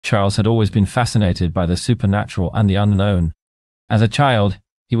Charles had always been fascinated by the supernatural and the unknown. As a child,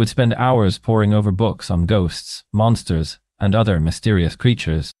 he would spend hours poring over books on ghosts, monsters, and other mysterious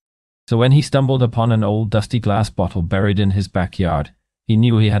creatures. So when he stumbled upon an old dusty glass bottle buried in his backyard, he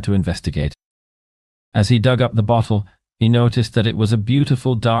knew he had to investigate. As he dug up the bottle, he noticed that it was a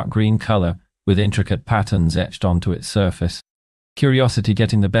beautiful dark green color with intricate patterns etched onto its surface. Curiosity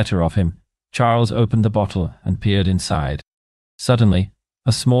getting the better of him, Charles opened the bottle and peered inside. Suddenly,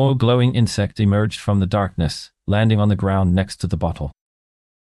 a small glowing insect emerged from the darkness, landing on the ground next to the bottle.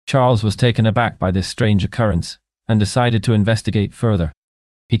 Charles was taken aback by this strange occurrence and decided to investigate further.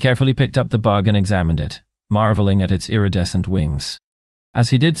 He carefully picked up the bug and examined it, marveling at its iridescent wings.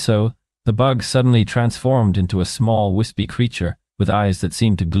 As he did so, the bug suddenly transformed into a small, wispy creature with eyes that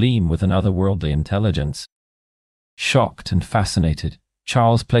seemed to gleam with an otherworldly intelligence. Shocked and fascinated,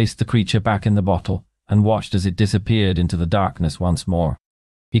 Charles placed the creature back in the bottle and watched as it disappeared into the darkness once more.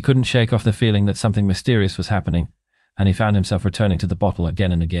 He couldn't shake off the feeling that something mysterious was happening, and he found himself returning to the bottle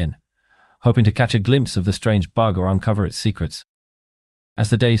again and again, hoping to catch a glimpse of the strange bug or uncover its secrets. As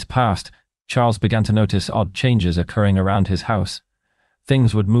the days passed, Charles began to notice odd changes occurring around his house.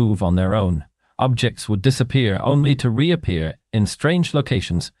 Things would move on their own, objects would disappear only to reappear in strange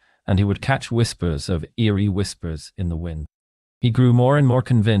locations, and he would catch whispers of eerie whispers in the wind. He grew more and more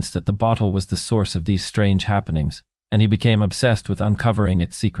convinced that the bottle was the source of these strange happenings, and he became obsessed with uncovering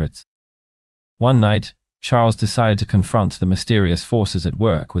its secrets. One night, Charles decided to confront the mysterious forces at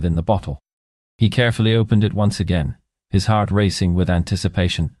work within the bottle. He carefully opened it once again, his heart racing with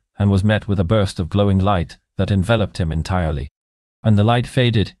anticipation, and was met with a burst of glowing light that enveloped him entirely. When the light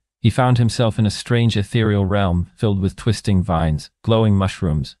faded, he found himself in a strange ethereal realm filled with twisting vines, glowing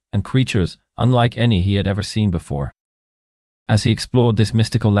mushrooms, and creatures unlike any he had ever seen before. As he explored this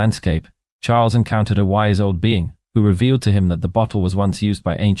mystical landscape, Charles encountered a wise old being who revealed to him that the bottle was once used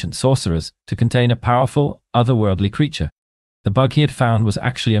by ancient sorcerers to contain a powerful, otherworldly creature. The bug he had found was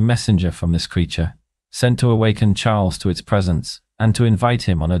actually a messenger from this creature, sent to awaken Charles to its presence and to invite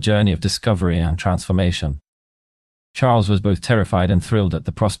him on a journey of discovery and transformation. Charles was both terrified and thrilled at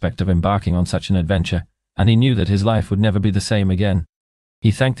the prospect of embarking on such an adventure, and he knew that his life would never be the same again.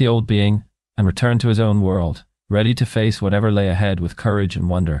 He thanked the old being and returned to his own world, ready to face whatever lay ahead with courage and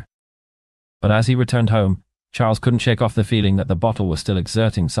wonder. But as he returned home, Charles couldn't shake off the feeling that the bottle was still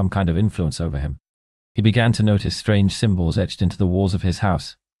exerting some kind of influence over him. He began to notice strange symbols etched into the walls of his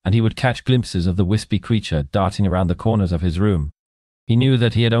house, and he would catch glimpses of the wispy creature darting around the corners of his room. He knew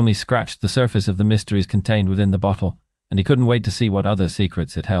that he had only scratched the surface of the mysteries contained within the bottle, and he couldn't wait to see what other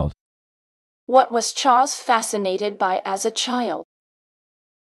secrets it held. What was Charles fascinated by as a child?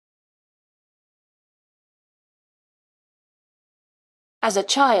 As a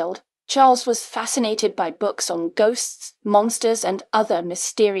child, Charles was fascinated by books on ghosts, monsters, and other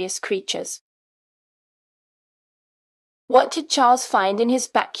mysterious creatures. What did Charles find in his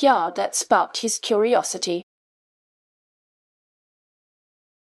backyard that sparked his curiosity?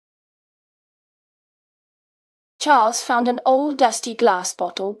 Charles found an old dusty glass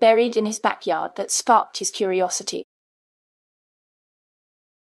bottle buried in his backyard that sparked his curiosity.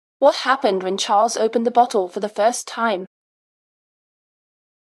 What happened when Charles opened the bottle for the first time?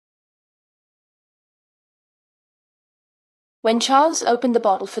 When Charles opened the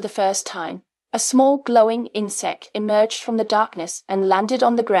bottle for the first time, a small glowing insect emerged from the darkness and landed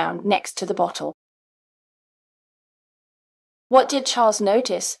on the ground next to the bottle. What did Charles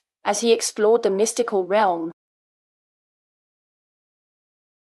notice as he explored the mystical realm?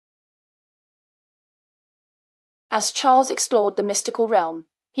 As Charles explored the mystical realm,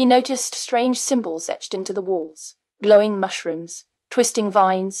 he noticed strange symbols etched into the walls, glowing mushrooms, twisting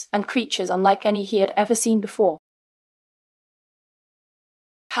vines, and creatures unlike any he had ever seen before.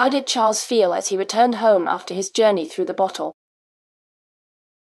 How did Charles feel as he returned home after his journey through the bottle?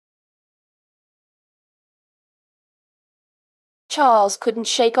 Charles couldn't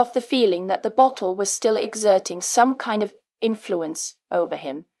shake off the feeling that the bottle was still exerting some kind of influence over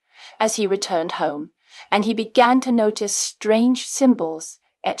him as he returned home, and he began to notice strange symbols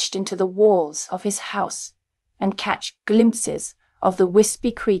etched into the walls of his house and catch glimpses of the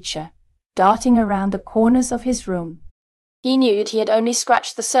wispy creature darting around the corners of his room. He knew he had only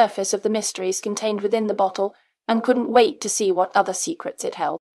scratched the surface of the mysteries contained within the bottle and couldn't wait to see what other secrets it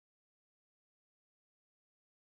held.